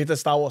he created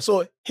Star Wars.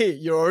 So, hey,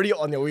 you're already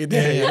on your way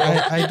there.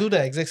 Yeah. I do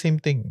the exact same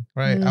thing,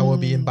 right? I will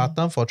be in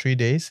Batam for 3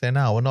 days, then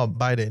I will not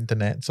buy the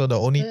internet. So the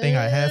only thing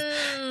I have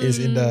is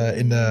in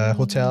the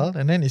hotel,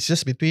 and then it's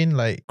just between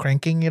like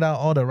cranking it out,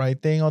 all the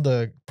writing, all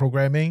the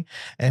programming,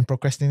 and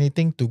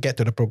procrastinating to get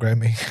to the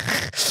programming.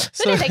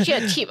 So that's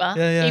actually a tip.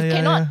 If you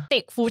cannot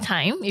take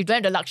full-time, if you don't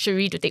have the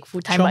luxury to take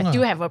full-time, but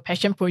you have a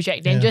passion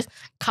project, then just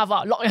carve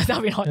out, lock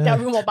yourself in a hotel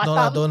room or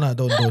Batam.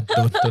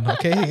 Don't.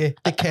 Okay,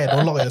 take care.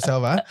 Don't lock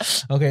yourself.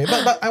 Okay,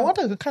 but I want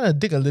to kind of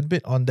dig a little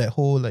bit on that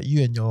whole like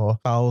you and your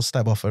spouse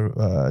type of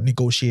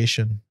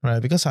negotiation,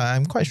 right? Because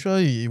I'm quite sure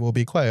it will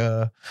be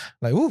quite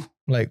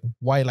like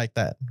why like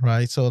that,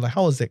 right? So like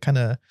how was that kind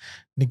of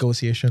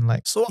negotiation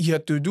like? So you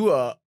had to do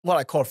what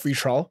I call a free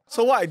trial.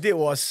 So what I did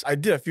was I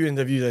did a few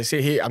interviews. I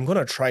say, hey, I'm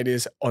gonna try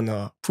this on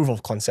a proof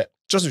of concept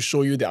just to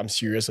show you that I'm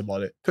serious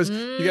about it. Because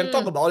you can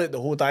talk about it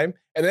the whole time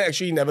and then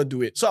actually never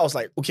do it. So I was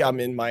like, okay, I'm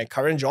in my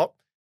current job.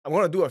 I'm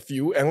gonna do a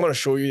few and I'm gonna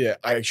show you that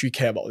I actually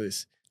care about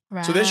this.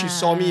 Right. So then she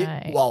saw me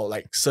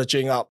like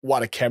searching up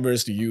what the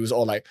cameras to use,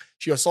 or like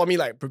she saw me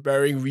like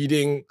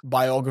reading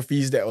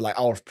biographies that were like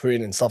out of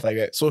print and stuff like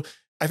that. So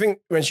I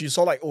think when she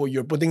saw like, oh,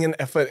 you're putting in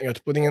effort and you're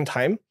putting in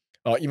time,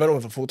 even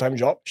with a full-time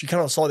job, she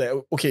kind of saw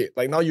that, okay,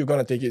 like now you're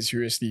going to take it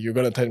seriously. You're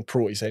going to turn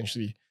pro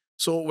essentially.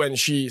 So when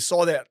she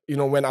saw that,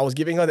 when I was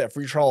giving her that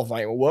free trial of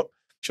my work,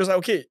 she was like,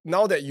 okay,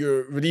 now that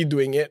you're really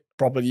doing it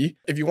properly,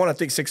 if you want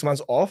to take 6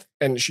 months off,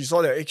 and she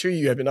saw that actually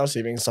you have enough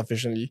savings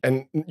sufficiently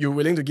and you're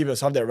willing to give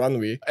yourself that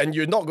runway and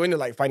you're not going to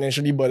like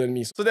financially burden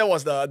me. So that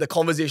was the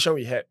conversation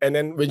we had. And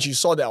then when she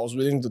saw that I was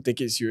willing to take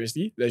it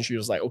seriously, then she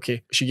was like,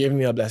 okay, she gave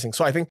me a blessing.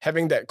 So I think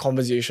having that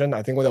conversation,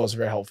 I think that was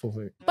very helpful for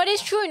me. But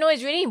it's true,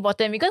 it's really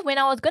important, because when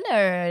I was going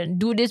to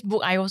do this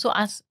book, I also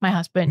asked my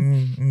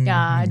husband,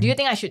 do you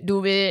think I should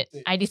do it?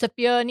 I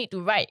disappear, need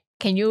to write.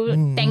 Can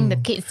you thank the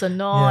kids or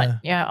not?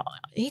 Yeah.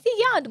 He said,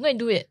 yeah, I'm going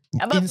to do it.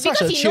 But in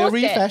such a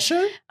cheery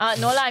fashion?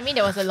 No lah, I mean,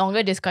 there was a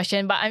longer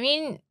discussion, but I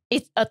mean,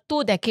 it's a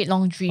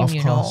 2-decade-long dream, Of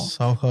course.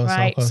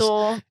 Right?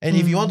 So, and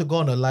if you want to go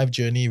on a life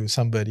journey with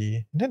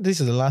somebody, then this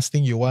is the last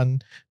thing you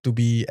want to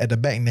be at the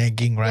back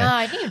nagging, right? Yeah,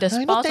 I think if the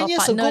spouse 10 or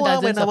years partner ago,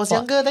 doesn't when I was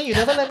support. younger, then you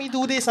never let me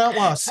do this.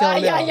 Wow,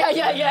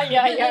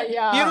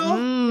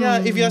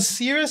 Yeah, if you're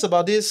serious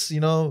about this,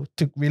 to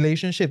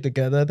relationship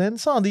together, then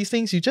some of these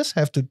things you just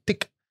have to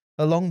tick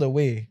along the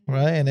way,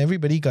 right? And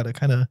everybody got to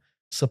kind of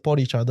support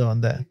each other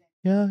on that.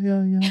 Yeah.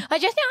 I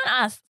just want to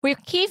ask, with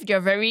Keith, you're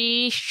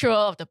very sure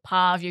of the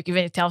path, you're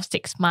giving yourself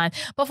 6 months.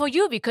 But for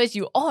you, because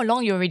you all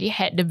along you already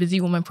had the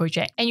Busy Woman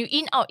project and you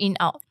in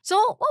out. So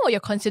what were your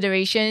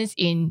considerations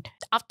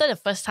after the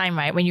first time,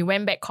 right? When you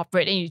went back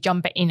corporate and you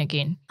jumped back in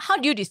again? How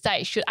do you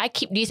decide, should I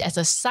keep this as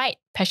a side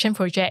passion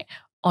project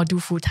or do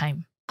full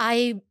time?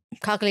 I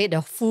calculate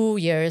the full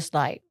year's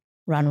like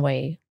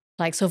runway.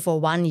 Like, so for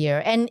 1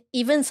 year, and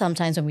even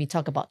sometimes when we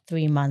talk about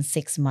 3 months,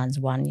 6 months,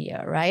 1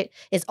 year, right?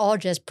 It's all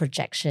just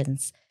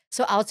projections.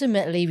 So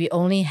ultimately, we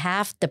only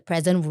have the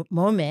present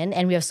moment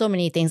and we have so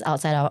many things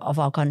outside of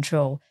our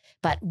control.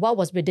 But what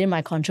was within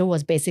my control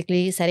was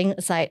basically setting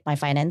aside my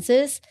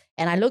finances.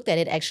 And I looked at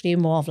it actually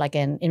more of like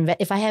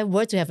if I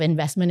were to have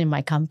investment in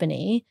my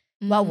company,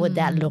 what would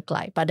that look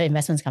like? But the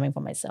investment's coming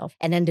from myself.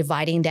 And then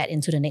dividing that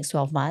into the next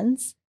 12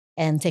 months.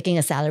 And taking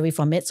a salary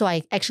from it. So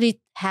I actually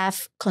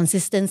have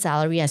consistent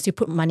salary. I still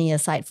put money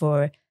aside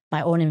for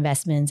my own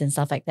investments and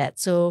stuff like that.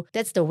 So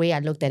that's the way I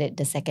looked at it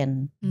the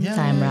second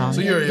time round.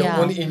 So you're your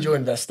only angel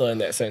investor in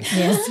that sense.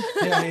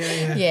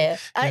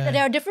 Yes.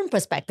 There are different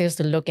perspectives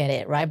to look at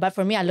it, right? But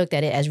for me, I looked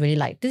at it as really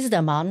like, this is the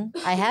amount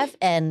I have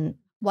and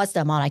what's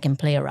the amount I can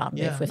play around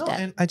with that.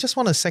 And I just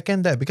want to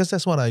second that because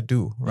that's what I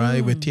do,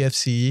 right? With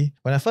TFC.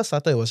 When I first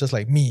started, it was just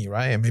like me,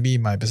 right? And maybe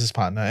my business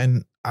partner.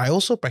 And I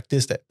also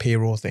practice that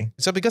payroll thing.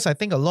 So because I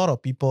think a lot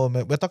of people,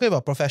 we're talking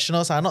about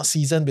professionals, are not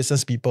seasoned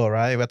business people,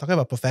 right? We're talking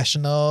about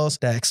professionals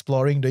that are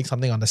exploring doing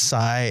something on the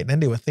side. Then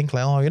they would think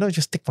like,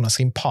 just take from the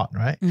same pot,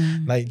 right?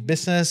 Like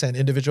business and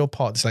individual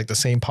pot is like the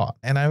same pot.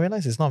 And I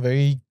realized it's not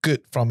very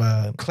good from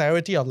a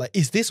clarity of like,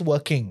 is this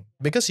working?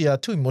 Because you are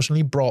too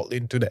emotionally brought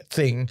into that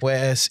thing.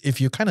 Whereas if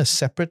you kind of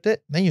separate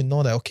it, then you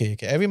know that, okay,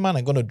 every month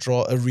I'm going to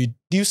draw a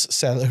reduced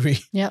salary.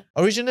 Yeah.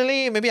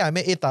 Originally, maybe I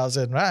made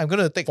 8,000, right? I'm going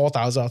to take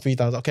 4,000 or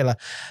 3,000. Okay,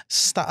 like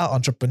start-up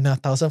entrepreneur,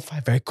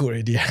 1,500, very good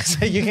already.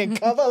 So you can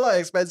cover a lot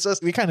of expenses.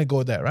 We kind of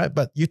go there, right?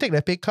 But you take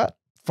that pay cut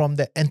from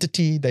the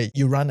entity that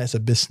you run as a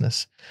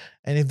business.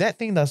 And if that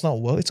thing does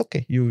not work, it's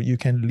okay. You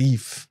can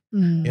leave,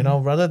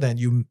 rather than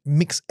you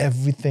mix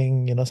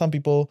everything. Some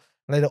people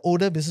like the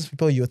older business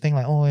people, you think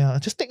like, oh yeah,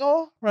 just take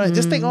all, right?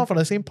 Just take all from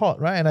the same pot,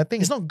 right? And I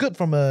think it's not good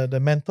from the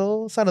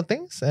mental side of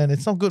things, and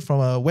it's not good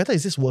from whether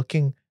is this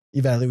working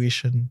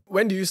evaluation.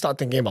 When do you start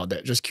thinking about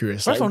that? Just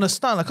curious. Right from the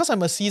start, because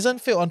I'm a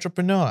seasoned failed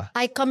entrepreneur.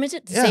 I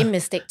committed the same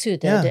mistake too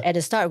at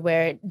the start,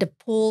 where the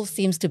pool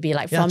seems to be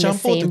like from the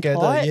same together,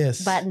 pot,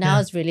 yes. but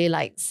now it's really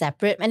like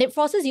separate, and it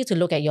forces you to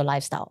look at your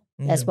lifestyle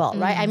as well,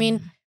 right? I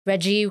mean,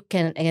 Reggie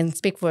can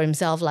speak for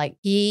himself. Like,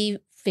 he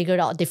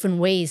figured out different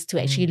ways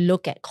to actually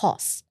look at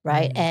costs,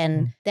 right?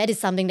 And that is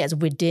something that's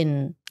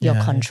within your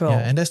control.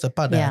 Yeah, and that's the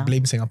part that I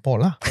blame Singapore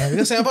lah.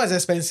 Because Singapore is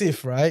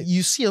expensive, right?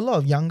 You see a lot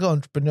of younger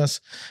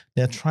entrepreneurs,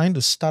 they're trying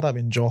to start up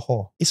in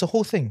Johor. It's a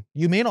whole thing.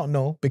 You may not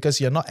know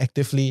because you're not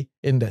actively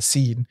in that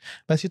scene.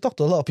 But as you talk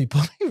to a lot of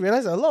people, you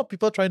realize a lot of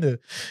people are trying to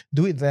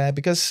do it there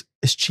because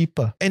it's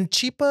cheaper. And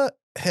cheaper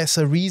has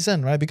a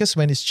reason, right? Because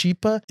when it's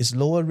cheaper, it's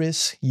lower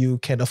risk, you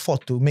can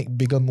afford to make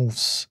bigger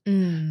moves.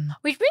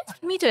 Which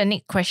brings me to the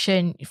next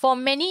question. For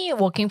many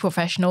working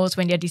professionals,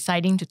 when they're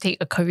deciding to take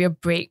a career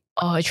break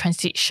or a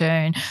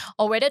transition,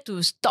 or whether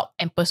to stop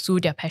and pursue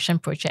their passion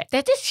project,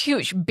 there's this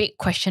huge big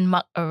question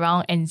mark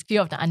around and fear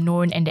of the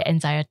unknown and the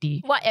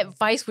anxiety. What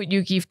advice would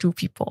you give to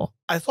people?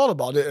 I thought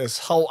about it as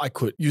how I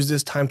could use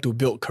this time to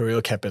build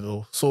career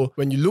capital. So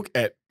when you look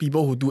at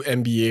people who do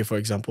MBA, for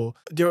example,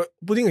 they're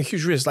putting a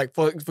huge risk. Like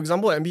for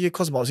example, MBA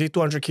costs about say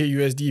 200k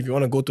USD if you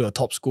want to go to a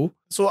top school.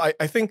 So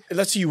I think,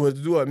 let's say you were to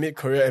do a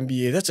mid-career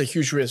MBA, that's a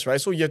huge risk,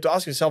 right? So you have to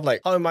ask yourself, like,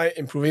 how am I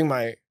improving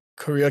my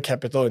career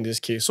capital in this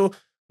case? So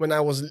when I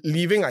was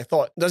leaving, I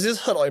thought, does this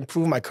hurt or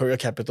improve my career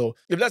capital?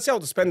 If let's say I were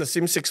to spend the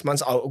same 6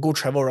 months, I'll go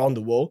travel around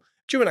the world.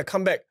 Actually, when I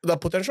come back, the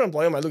potential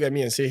employer might look at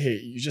me and say, hey,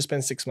 you just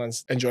spent 6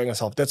 months enjoying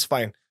yourself. That's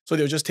fine. So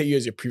they'll just take you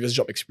as your previous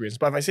job experience.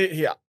 But if I say,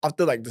 hey,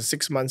 after like the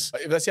 6 months,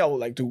 if let's say I would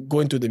like to go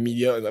into the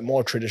media, like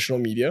more traditional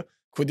media,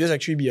 could this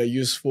actually be a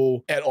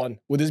useful add-on?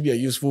 Would this be a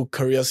useful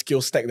career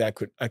skill stack that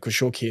I could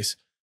showcase?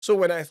 So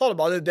when I thought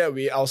about it that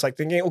way, I was like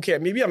thinking, okay,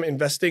 maybe I'm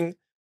investing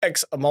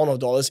X amount of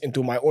dollars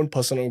into my own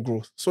personal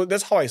growth. So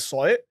that's how I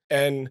saw it.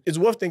 And it's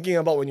worth thinking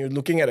about when you're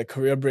looking at a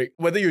career break,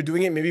 whether you're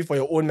doing it maybe for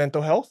your own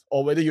mental health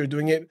or whether you're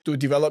doing it to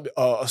develop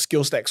a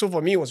skill stack. So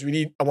for me, it was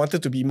really, I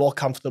wanted to be more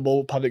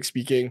comfortable public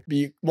speaking,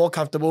 be more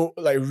comfortable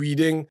like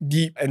reading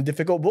deep and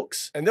difficult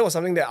books. And that was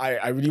something that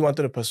I really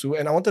wanted to pursue.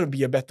 And I wanted to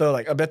be a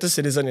better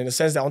citizen in the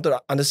sense that I wanted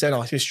to understand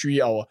our history,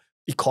 our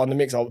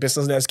economics, our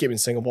business landscape in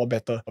Singapore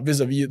better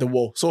vis-a-vis the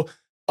world. So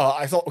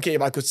I thought, okay,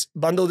 if I could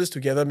bundle this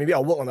together, maybe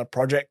I'll work on a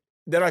project,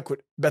 then I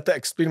could better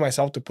explain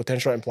myself to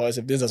potential employers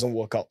if this doesn't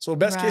work out. So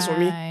best case for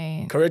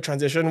me, career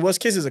transition.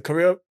 Worst case is a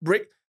career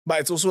break, but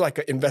it's also like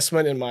an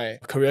investment in my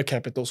career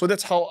capital. So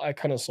that's how I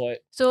kind of saw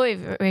it. So if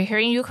we're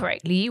hearing you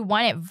correctly,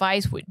 one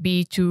advice would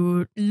be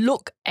to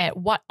look at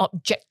what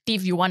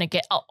objective you want to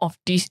get out of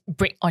this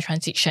break or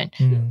transition.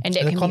 And that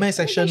in the can comment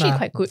section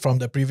quite good. From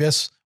the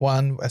previous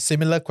one, a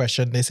similar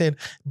question. They said,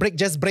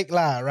 just break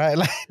lah, right?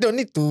 Like, don't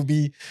need to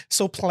be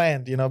so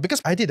planned, you know,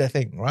 because I did that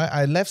thing, right?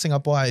 I left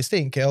Singapore, I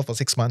stayed in KL for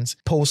 6 months,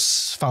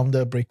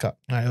 post-founder breakup.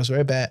 Right? It was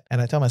very bad.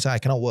 And I tell myself, I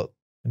cannot work.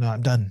 You know,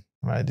 I'm done,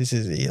 right?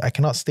 I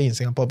cannot stay in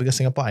Singapore because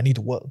Singapore, I need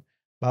to work.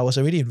 But I was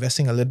already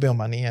investing a little bit of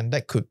money and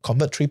that could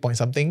convert 3 point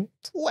something.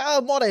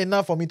 Well, more than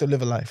enough for me to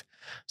live a life.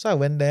 So I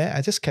went there,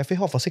 I just cafe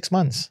hop for 6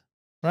 months.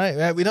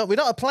 Right,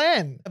 without a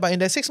plan. But in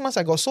that 6 months,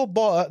 I got so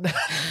bored.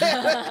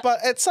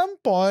 But at some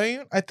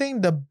point, I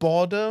think the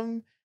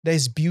boredom,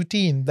 there's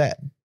beauty in that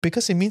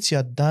because it means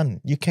you're done.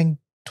 You can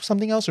do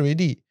something else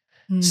already.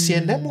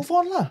 Sian, then move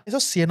on lah. So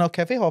sian or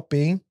cafe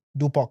hopping,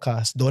 do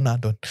podcast. Don't.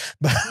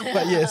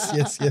 But yes.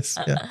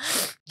 Yeah.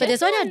 But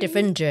there's one of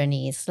different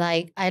journeys.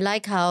 Like, I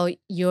like how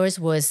yours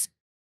was,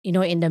 you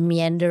know, in the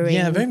meandering.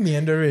 Yeah, very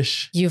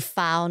meanderish. You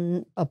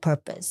found a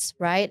purpose,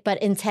 right?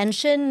 But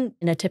intention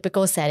in a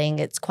typical setting,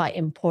 it's quite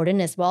important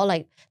as well.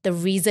 Like the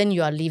reason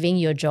you are leaving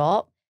your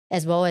job,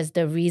 as well as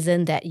the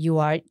reason that you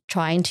are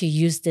trying to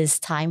use this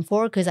time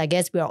for. Because I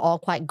guess we are all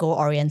quite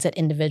goal-oriented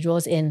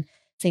individuals in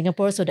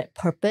Singapore. So that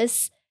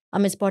purpose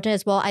is important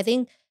as well. I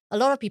think a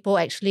lot of people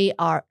actually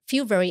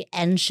feel very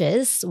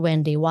anxious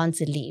when they want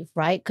to leave,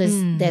 right? Because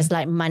there's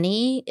like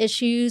money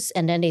issues,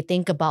 and then they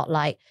think about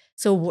like,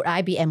 so would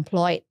I be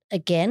employed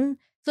again?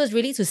 So it's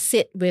really to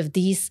sit with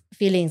these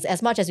feelings.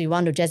 As much as we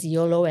want to just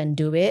YOLO and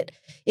do it,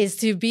 is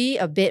to be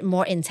a bit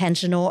more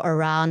intentional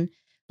around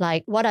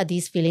like, what are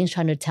these feelings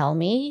trying to tell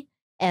me?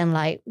 And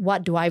like,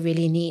 what do I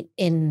really need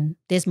in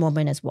this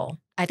moment as well?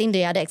 I think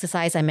the other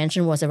exercise I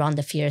mentioned was around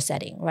the fear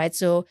setting, right?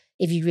 So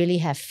if you really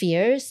have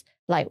fears,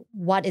 like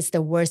what is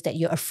the worst that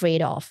you're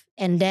afraid of?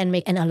 And then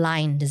make an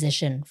aligned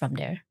decision from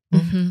there.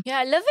 Yeah,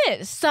 I love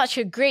it. Such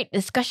a great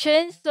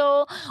discussion.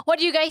 So what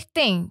do you guys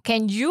think?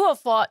 Can you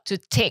afford to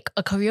take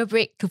a career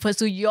break to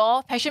pursue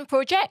your passion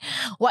project?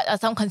 What are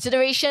some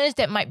considerations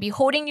that might be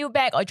holding you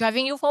back or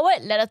driving you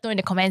forward? Let us know in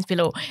the comments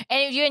below.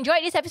 And if you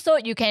enjoyed this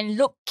episode, you can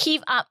look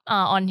Keith up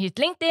on his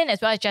LinkedIn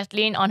as well as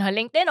Jaslyn on her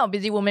LinkedIn or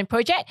Busy Woman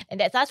Project. And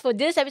that's us for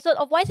this episode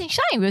of Wise and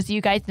Shine. We'll see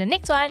you guys in the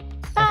next one.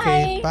 Bye.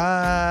 Okay,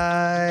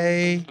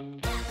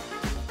 bye.